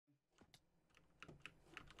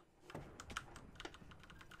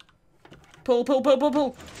Pull, pull, pull, pull,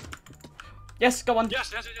 pull. Yes, go on.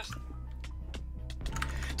 Yes, yes, yes.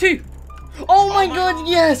 2. Oh my god,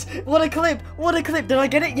 yes! What a clip! What a clip! Did I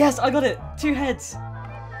get it? Yes, I got it. 2 heads.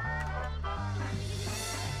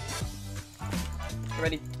 You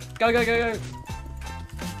ready? Go, go, go, go.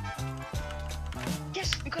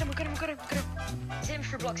 Yes, we got him, we got him, we got him, we got him. He's aiming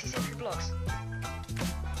for blocks, he's aiming for blocks.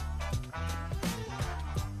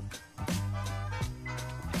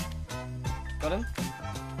 Got him?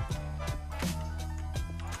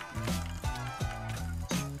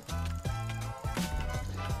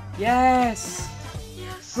 Yes!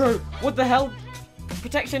 Yes! Bro, what the hell?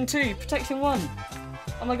 Protection 2, protection 1.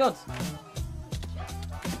 Oh my god.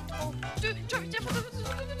 Oh, dude, Jaffa.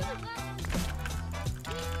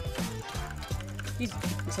 He's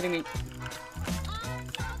hitting me.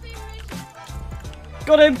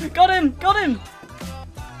 Got him! Got him! Got him!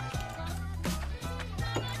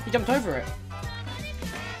 He jumped over it.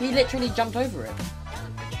 He literally jumped over it.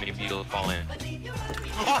 Maybe you'll fall in.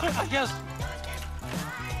 Yes!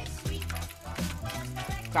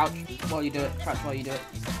 Crouch while you do it. Crouch while you do it.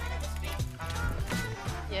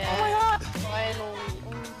 Yeah. Oh my god! Finally.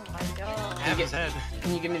 Oh my god. Have his head.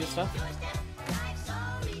 Can you give me the stuff?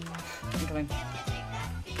 I'm coming.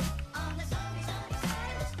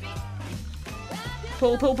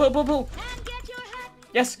 Pull, pull, pull, pull, pull.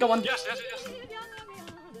 Yes, go on. Yes, yes, yes.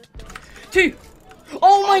 2.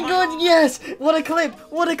 Oh my god, yes! What a clip!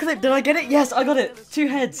 What a clip! Did I get it? Yes, I got it. 2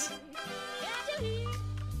 heads.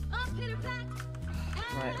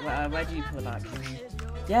 Right, where do you pull it back?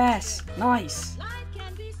 Yes! Nice!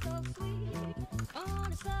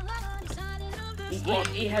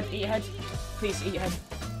 Eat head, eat head. Please, eat head.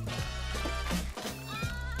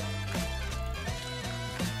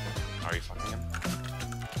 Are you fucking him?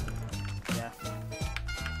 Yeah.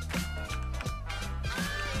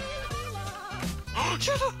 Oh,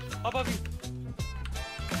 shut up! Above you!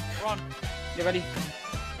 Run! You ready?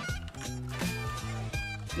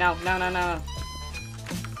 Now, now, now, now.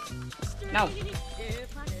 Now.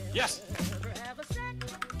 Yes!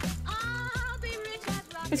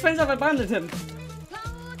 His friends have abandoned him.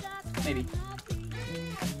 Maybe.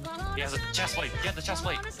 He has a chest plate. Get the chest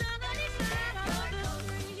plate.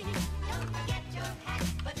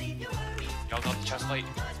 Y'all got the chest plate?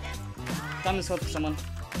 Diamond sword for someone.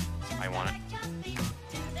 I want it.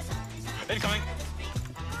 Incoming!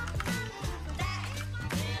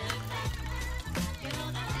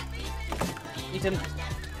 Eat him.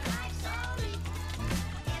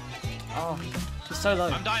 Oh, he's so low.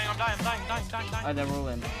 I'm dying, I'm dying, I'm dying, dying, dying, dying. Oh, they're all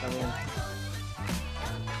in. They're all in.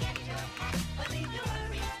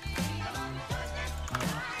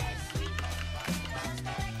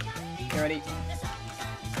 You ready?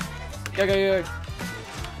 Go, go, go, go.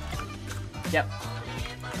 Yep.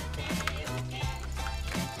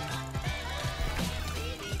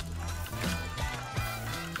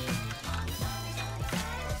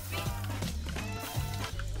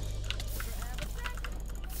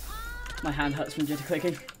 My hand hurts from jitter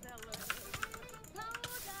clicking.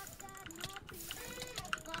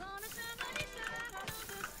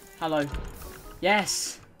 Hello.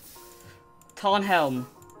 Yes! Tarnhelm.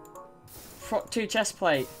 2 chest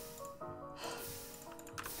plate.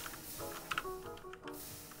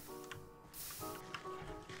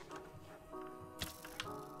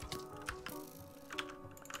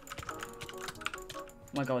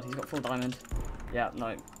 My god, he's got full diamond. Yeah,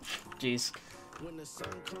 no. Jeez. When the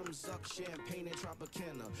sun comes up, champagne and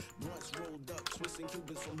Tropicana. Brunch rolled up, Swiss and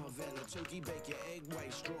Cubans from Havana. Turkey bacon, egg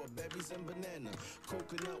white, strawberries and banana.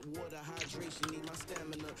 Coconut water, hydration, need my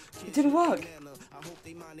stamina. It didn't work. I hope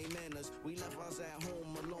they mind their manners. We left us at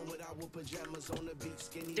home alone with our pajamas on the beach.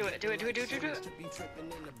 Skinny Do it, do it, do it, do it, do it.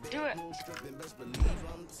 Do it.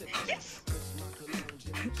 Yes!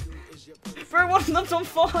 Bro, one of them's on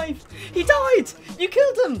 5! He died! You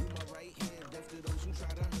killed him!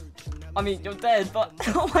 I mean, you're dead, but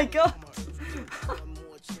oh my god!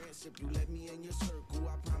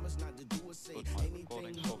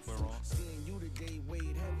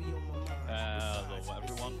 Hello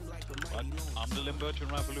everyone, I'm the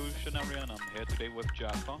Limburgian Revolutionary and I'm here today with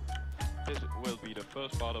Jaffa. This will be the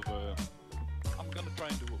first part of I'm gonna try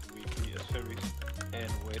and do weekly a series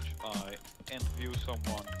in which I interview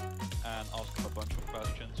someone and ask them a bunch of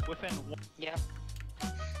questions within one. Yeah.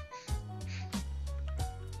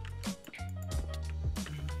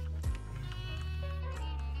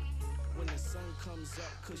 When the sun comes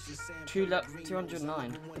up, cause you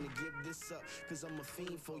 209.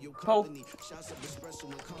 Pull.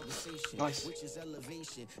 Nice. Which is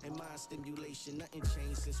elevation and mind stimulation. Nothing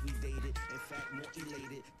changed since we dated. In fact, more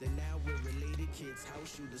elated than now we're related.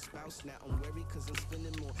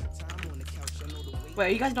 Wait, are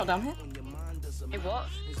you guys not down here? Hey, what?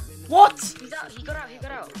 What? He's out. He got out. He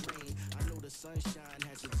got out.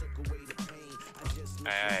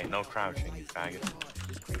 Hey, no crouching, you faggot.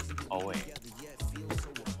 Oh wait.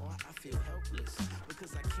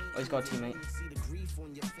 Oh, he's got a teammate.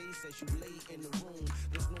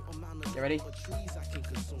 You ready?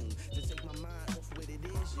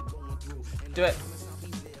 Do it.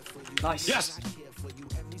 Nice. Yes!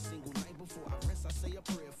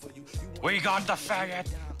 We got the faggot!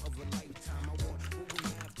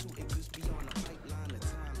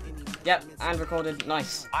 Yep, and recorded.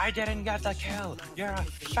 Nice. I didn't get the kill! You're a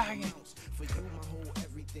faggot!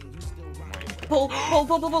 Pull, pull,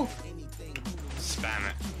 pull, pull, pull. Spam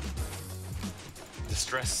it.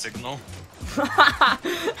 Distress signal.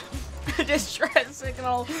 Distress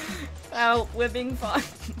signal. Oh, we're being fine.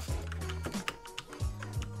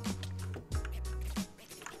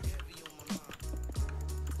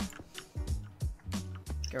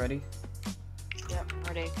 Get ready. Yep,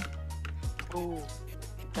 ready. Ooh,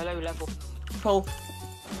 the low level. Pull.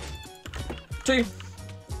 2.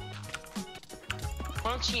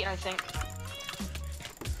 One cheat, I think.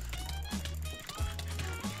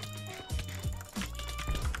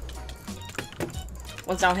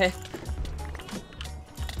 One's down here.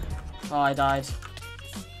 Oh, I died.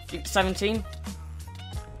 17.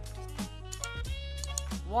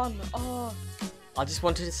 1. Oh. I just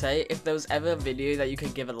wanted to say, if there was ever a video that you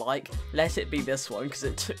could give a like, let it be this one, because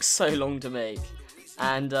it took so long to make.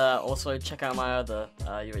 And also check out my other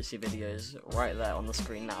UHC videos right there on the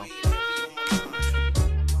screen now.